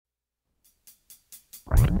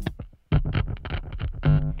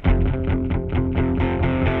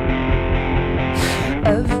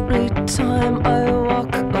Every time I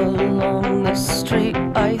walk along the street,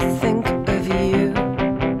 I think of you.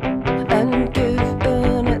 And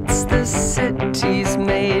given it's the city's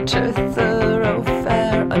major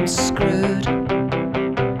thoroughfare, I'm screwed.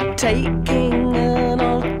 Taking an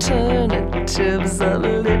alternative's a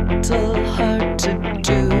little hard to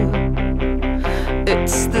do.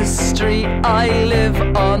 It's the street I live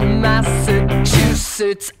on,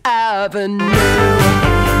 Massachusetts Avenue.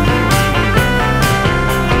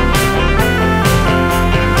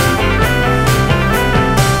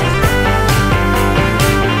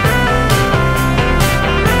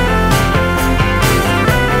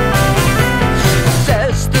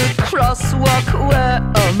 Crosswalk where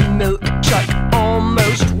a milk truck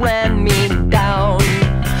almost ran me down.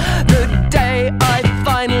 The day I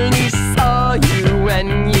finally saw you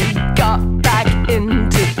when you got back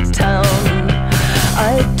into town.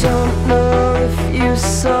 I don't know if you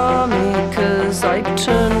saw me, 'cause I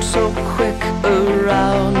turned so quick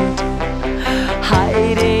around.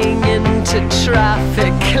 Hiding into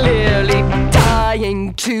traffic, clearly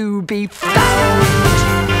dying to be found.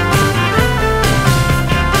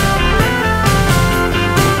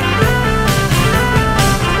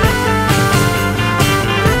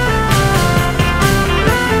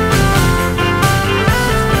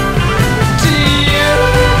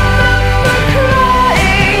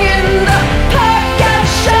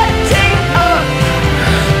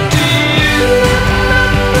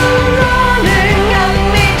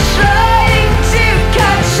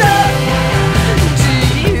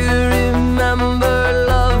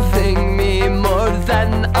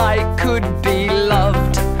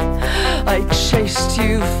 Chased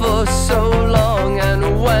you for so long,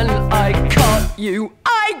 and when I caught you,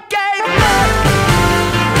 I gave up.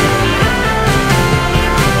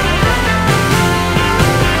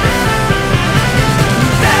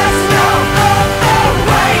 There's no other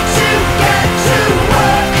way to get to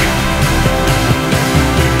work.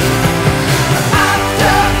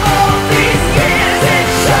 After all these years, it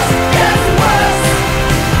just gets worse.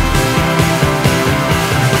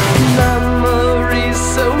 Memories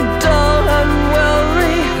so dull and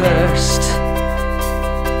well-rehearsed.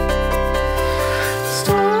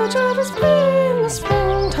 Star drivers play in the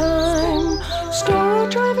springtime. Star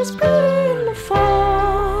drivers play in the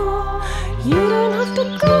fall. You don't have to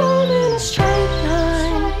go in a straight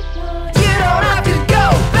line. You don't have to go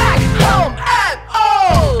back home at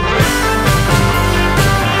all.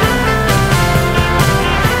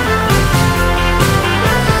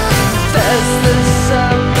 There's the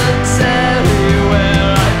cemetery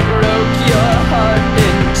where I broke your heart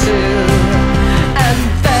in two. And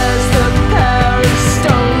there's the pair of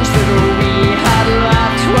stones that we had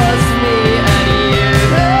left, was me and you.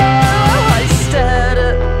 I stared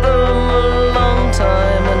at them a long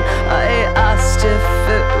time, and I asked if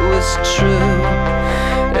it was true,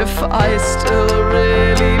 if I still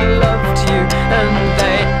really loved you, and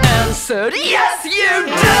they answered, yes you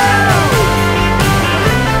do.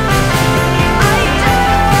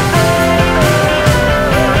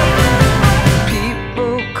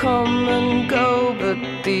 Come and go, but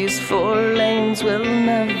these four lanes will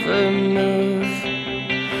never move.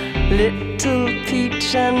 Little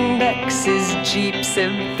Peach and X's Jeeps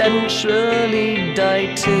eventually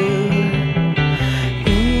die too.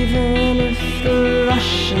 Even if the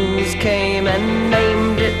Russians came and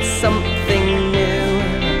named it something new,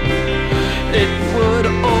 it would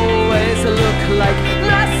always look like